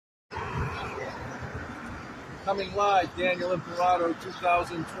Coming live, Daniel Imperato,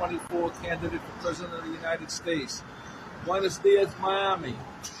 2024 candidate for President of the United States. Buenos dias, Miami.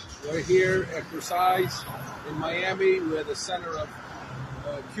 We're here at Versailles in Miami. We're the center of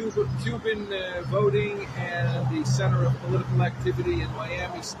Cuban voting, and the center of political activity in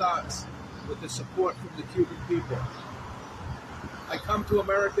Miami starts with the support from the Cuban people. I come to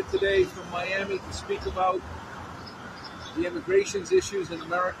America today from Miami to speak about the immigration issues in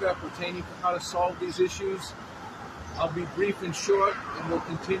America pertaining to how to solve these issues. I'll be brief and short, and we'll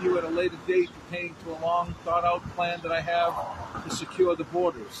continue at a later date pertaining to a long thought-out plan that I have to secure the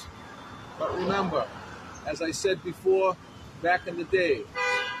borders. But remember, as I said before, back in the day,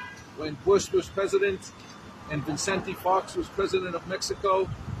 when Bush was president and Vicente Fox was president of Mexico,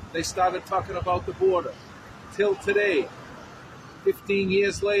 they started talking about the border. Till today, 15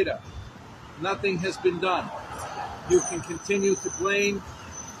 years later, nothing has been done. You can continue to blame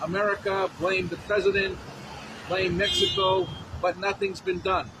America, blame the president, blame Mexico, but nothing's been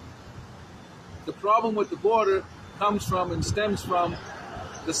done. The problem with the border comes from and stems from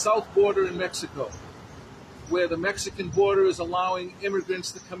the south border in Mexico, where the Mexican border is allowing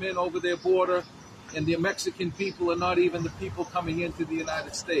immigrants to come in over their border, and the Mexican people are not even the people coming into the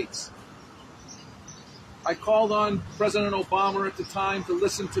United States. I called on President Obama at the time to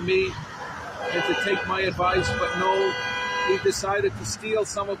listen to me and to take my advice, but no, he decided to steal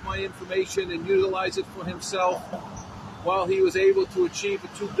some of my information and utilize it for himself, while he was able to achieve a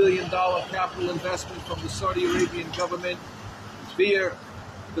 $2 billion capital investment from the Saudi Arabian government via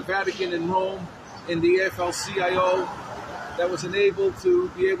the Vatican in Rome in the AFL-CIO that was enabled to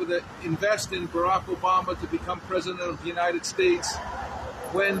be able to invest in Barack Obama to become president of the United States.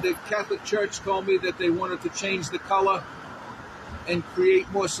 When the Catholic Church told me that they wanted to change the color and create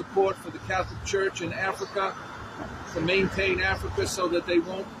more support for the Catholic Church in Africa, to maintain Africa so that they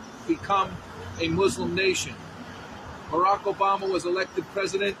won't become a Muslim nation. Barack Obama was elected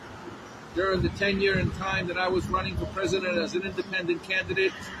president during the tenure and time that I was running for president as an independent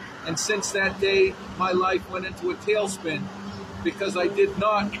candidate, and since that day, my life went into a tailspin because I did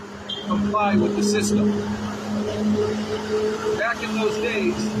not comply with the system. Back in those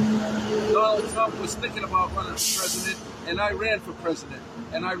days, Donald Trump was thinking about running for president, and I ran for president,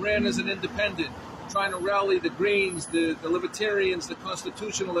 and I ran as an independent, trying to rally the Greens, the Libertarians, the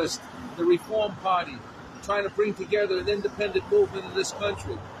Constitutionalists, the Reform Party, trying to bring together an independent movement in this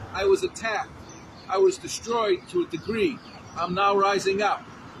country. I was attacked. I was destroyed to a degree. I'm now rising up.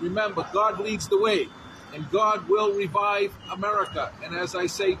 Remember, God leads the way, and God will revive America. And as I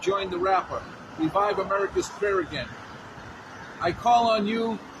say, join the rapper. Revive America's prayer again. I call on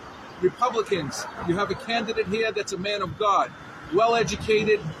you, Republicans. You have a candidate here that's a man of God,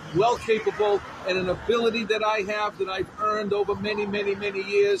 well-educated, well-capable, and an ability that I have that I've earned over many, many, many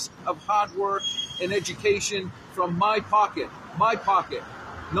years of hard work and education from my pocket,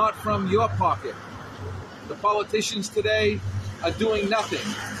 not from your pocket. The politicians today are doing nothing.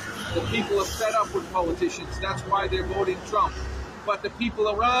 The people are fed up with politicians. That's why they're voting Trump. But the people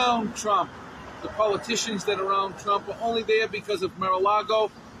around Trump, the politicians that are around Trump, are only there because of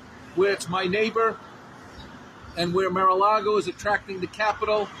Mar-a-Lago, where it's my neighbor, and where Mar-a-Lago is attracting the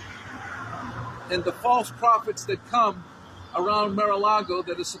capital, and the false prophets that come around Mar-a-Lago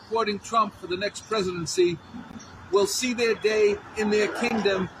that are supporting Trump for the next presidency will see their day in their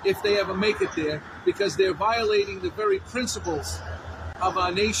kingdom if they ever make it there, because they're violating the very principles of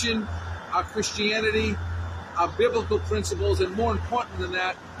our nation, our Christianity, our biblical principles, and more important than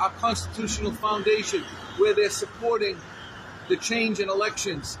that, our constitutional foundation, where they're supporting the change in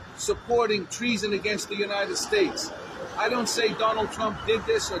elections, supporting treason against the United States. I don't say Donald Trump did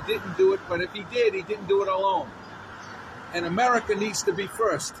this or didn't do it, but if he did, he didn't do it alone. And America needs to be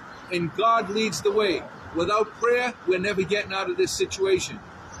first, and God leads the way. Without prayer, we're never getting out of this situation.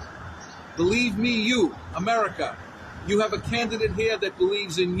 Believe me, you, America, you have a candidate here that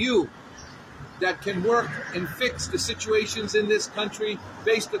believes in you, that can work and fix the situations in this country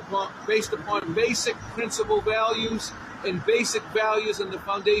based upon basic principle values and basic values in the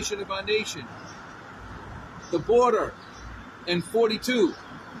foundation of our nation. The border in 42,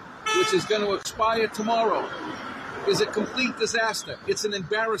 which is going to expire tomorrow, is a complete disaster. It's an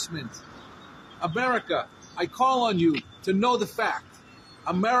embarrassment. America, I call on you to know the fact.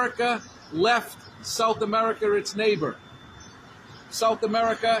 America left South America its neighbor. South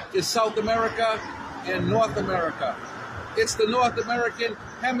America is South America and North America. It's the North American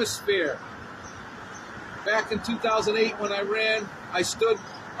hemisphere. Back in 2008 when I ran, I stood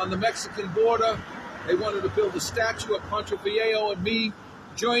on the Mexican border. They wanted to build a statue of Pancho Villa and me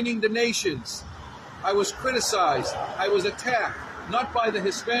joining the nations. I was criticized. I was attacked. not by the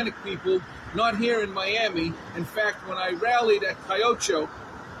Hispanic people, not here in Miami. In fact, when I rallied at Cayocho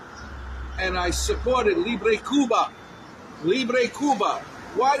and I supported Libre Cuba,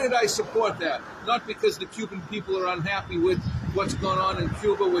 why did I support that? Not because the Cuban people are unhappy with what's going on in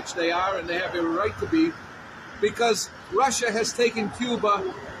Cuba, which they are, and they have every right to be, because Russia has taken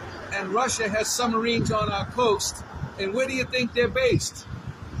Cuba, and Russia has submarines on our coast, and where do you think they're based?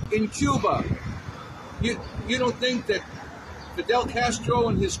 In Cuba. You don't think that Fidel Castro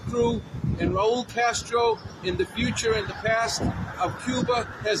and his crew and Raul Castro in the future and the past of Cuba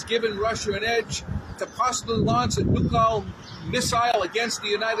has given Russia an edge to possibly launch a nuclear missile against the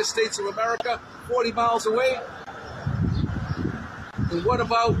United States of America 40 miles away? And what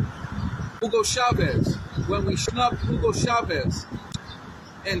about Hugo Chavez? When we snubbed Hugo Chavez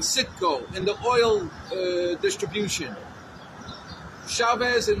and Citgo and the oil distribution.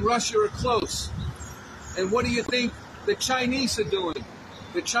 Chavez and Russia are close. And what do you think the Chinese are doing?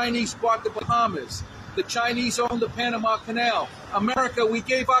 The Chinese bought the Bahamas. The Chinese own the Panama Canal. America, we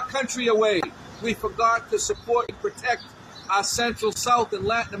gave our country away. We forgot to support and protect our Central, South, and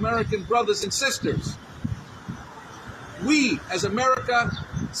Latin American brothers and sisters. We, as America,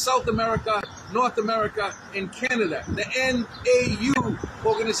 South America, North America, and Canada, the NAU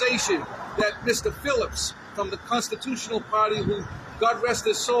organization that Mr. Phillips from the Constitutional Party, who, God rest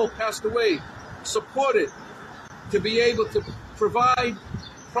his soul, passed away, supported to be able to provide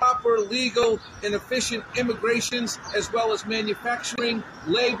proper, legal, and efficient immigrations as well as manufacturing,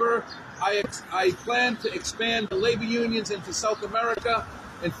 labor. I plan to expand the labor unions into South America.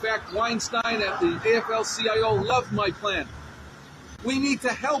 In fact, Weinstein at the AFL-CIO loved my plan. We need to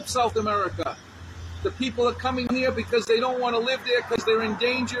help South America. The people are coming here because they don't want to live there because they're in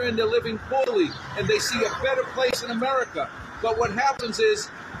danger and they're living poorly and they see a better place in America. But what happens is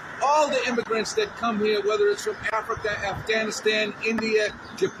all the immigrants that come here, whether it's from Africa, Afghanistan, India,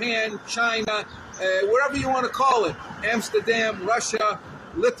 Japan, China, wherever you want to call it, Amsterdam, Russia,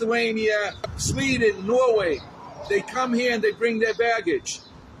 Lithuania, Sweden, Norway, they come here and they bring their baggage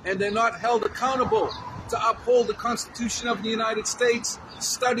and they're not held accountable to uphold the Constitution of the United States,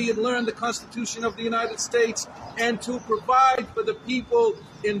 study and learn the Constitution of the United States, and to provide for the people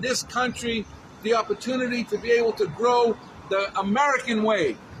in this country the opportunity to be able to grow the American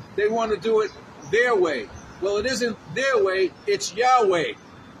way. They want to do it their way. Well, it isn't their way, it's Yahweh.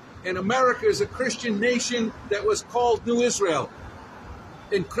 And America is a Christian nation that was called New Israel.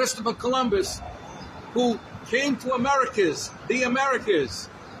 And Christopher Columbus, who came to the Americas,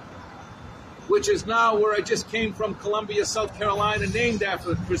 which is now where I just came from, Columbia, South Carolina, named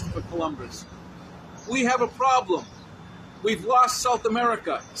after Christopher Columbus. We have a problem. We've lost South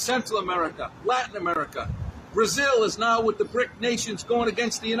America, Central America, Latin America. Brazil is now with the BRIC nations going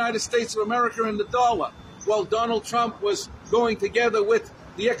against the United States of America and the dollar, while Donald Trump was going together with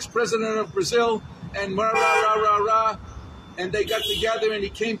the ex-president of Brazil and and they got together and he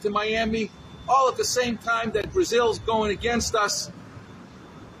came to Miami, all at the same time that Brazil's going against us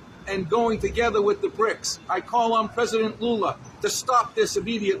and going together with the BRICS. I call on President Lula to stop this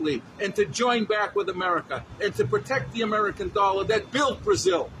immediately and to join back with America and to protect the American dollar that built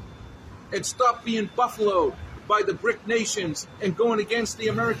Brazil and stop being buffaloed by the BRIC nations and going against the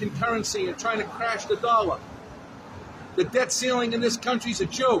American currency and trying to crash the dollar. The debt ceiling in this country is a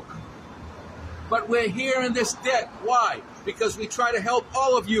joke. But we're here in this debt. Why? Because we try to help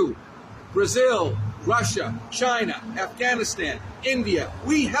all of you. Brazil, Russia, China, Afghanistan, India.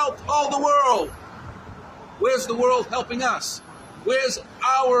 We helped all the world. Where's the world helping us? Where's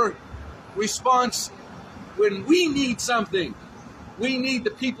our response when we need something? We need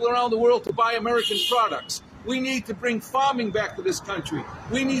the people around the world to buy American products. We need to bring farming back to this country.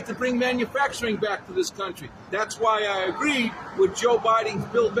 We need to bring manufacturing back to this country. That's why I agreed with Joe Biden's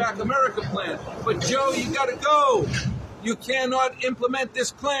Build Back America plan. But Joe, you got to go. You cannot implement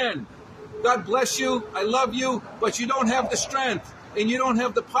this plan. God bless you. I love you, but you don't have the strength and you don't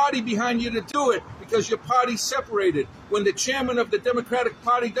have the party behind you to do it because your party's separated. When the chairman of the Democratic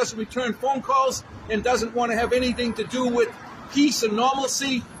Party doesn't return phone calls and doesn't want to have anything to do with peace and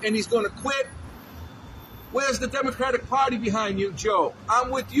normalcy and he's going to quit, where's the Democratic Party behind you, Joe? I'm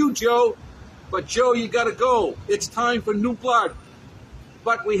with you, Joe, but Joe, you got to go. It's time for new blood.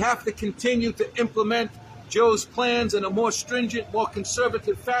 But we have to continue to implement Joe's plans in a more stringent, more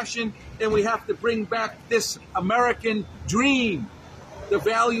conservative fashion, and we have to bring back this American dream, the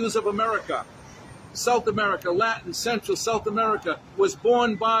values of America. South America, Latin, Central, South America was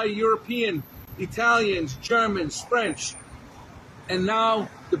born by European, Italians, Germans, French, and now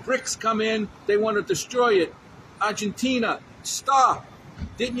the BRICS come in, they want to destroy it. Argentina, stop.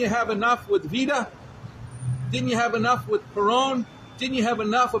 Didn't you have enough with Vida? Didn't you have enough with Peron? Didn't you have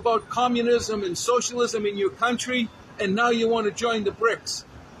enough about communism and socialism in your country? And now you want to join the BRICS.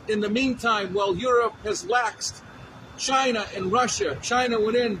 In the meantime, while Europe has laxed, China and Russia, China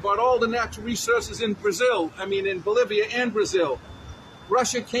went in, bought all the natural resources in Bolivia and Brazil.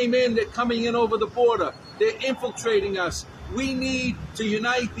 Russia came in, they're coming in over the border. They're infiltrating us. We need to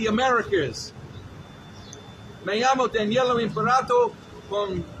unite the Americas. Me llamo Daniel Imperato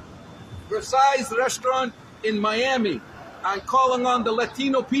from Versailles Restaurant in Miami. I'm calling on the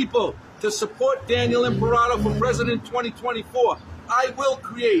Latino people to support Daniel Imperato for President 2024. I will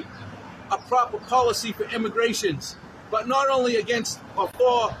create a proper policy for immigrations, but not only against or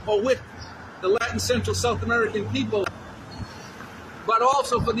for or with the Latin, Central, South American people, but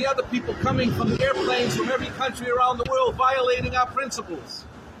also for the other people coming from airplanes from every country around the world violating our principles.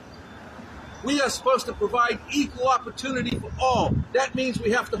 We are supposed to provide equal opportunity for all. That means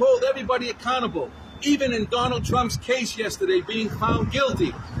we have to hold everybody accountable, even in Donald Trump's case yesterday being found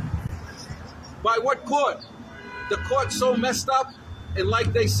guilty. By what court? The court's so messed up, and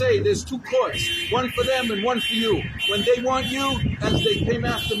like they say, there's two courts, one for them and one for you. When they want you, as they came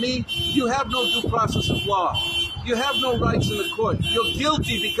after me, you have no due process of law. You have no rights in the court. You're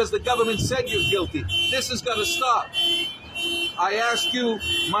guilty because the government said you're guilty. This has got to stop. I ask you,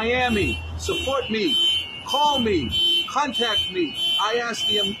 Miami, support me, call me, contact me. I ask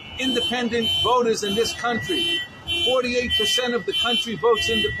the independent voters in this country. 48% of the country votes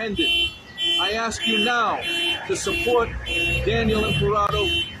independent. I ask you now to support Daniel Imperato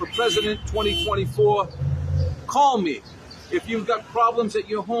for President 2024. Call me. If you've got problems at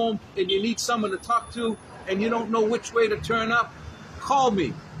your home and you need someone to talk to and you don't know which way to turn up, call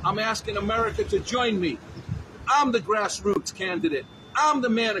me. I'm asking America to join me. I'm the grassroots candidate. I'm the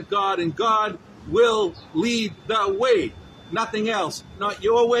man of God, and God will lead the way. Nothing else. Not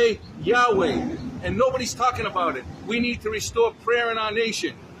your way, Yahweh. And nobody's talking about it. We need to restore prayer in our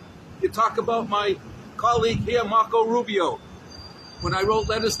nation. You talk about my colleague here, Marco Rubio. When I wrote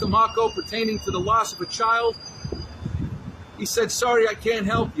letters to Marco pertaining to the loss of a child, he said, sorry, I can't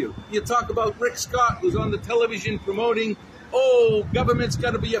help you. You talk about Rick Scott, who's on the television promoting, oh, government's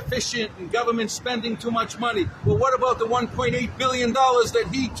got to be efficient and government's spending too much money. Well, what about the $1.8 billion that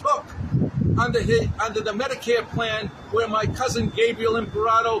he took under the Medicare plan, where my cousin Gabriel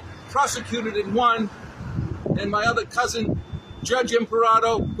Imperato prosecuted and won, and my other cousin, Judge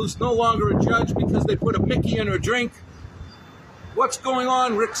Imperato, who's no longer a judge because they put a Mickey in her drink? What's going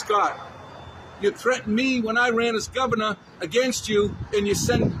on, Rick Scott? You threatened me when I ran as governor against you, and you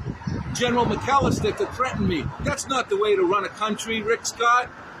sent General McAllister to threaten me. That's not the way to run a country, Rick Scott.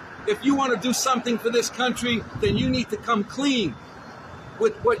 If you want to do something for this country, then you need to come clean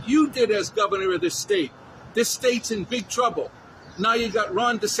with what you did as governor of this state. This state's in big trouble. Now you got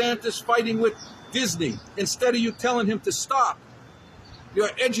Ron DeSantis fighting with Disney. Instead of you telling him to stop,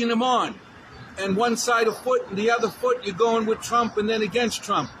 you're edging him on. And one side of foot and the other foot, you're going with Trump and then against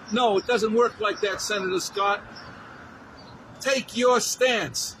Trump. No, it doesn't work like that, Senator Scott. Take your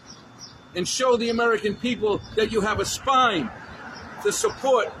stance and show the American people that you have a spine to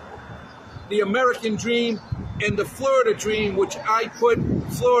support the American dream and the Florida dream, which I put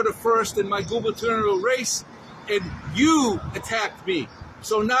Florida first in my gubernatorial race, and you attacked me.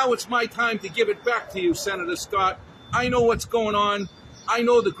 So now it's my time to give it back to you, Senator Scott. I know what's going on. I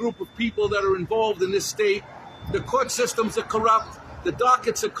know the group of people that are involved in this state. The court systems are corrupt. The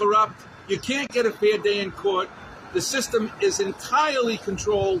dockets are corrupt. You can't get a fair day in court. The system is entirely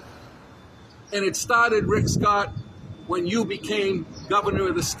controlled. And it started, Rick Scott, when you became governor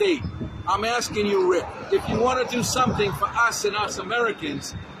of the state. I'm asking you, Rick, if you want to do something for us and us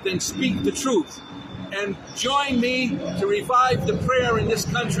Americans, then speak the truth. And join me to revive the prayer in this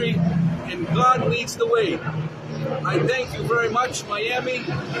country, and God leads the way. I thank you very much, Miami.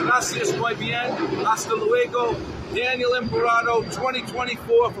 Gracias, muy bien. Hasta luego. Daniel Imperato,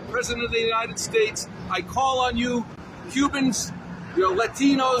 2024 for President of the United States. I call on you, Cubans, your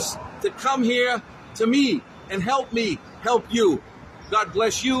Latinos, to come here to me and help me help you. God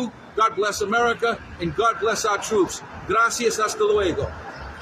bless you, God bless America, and God bless our troops. Gracias, hasta luego.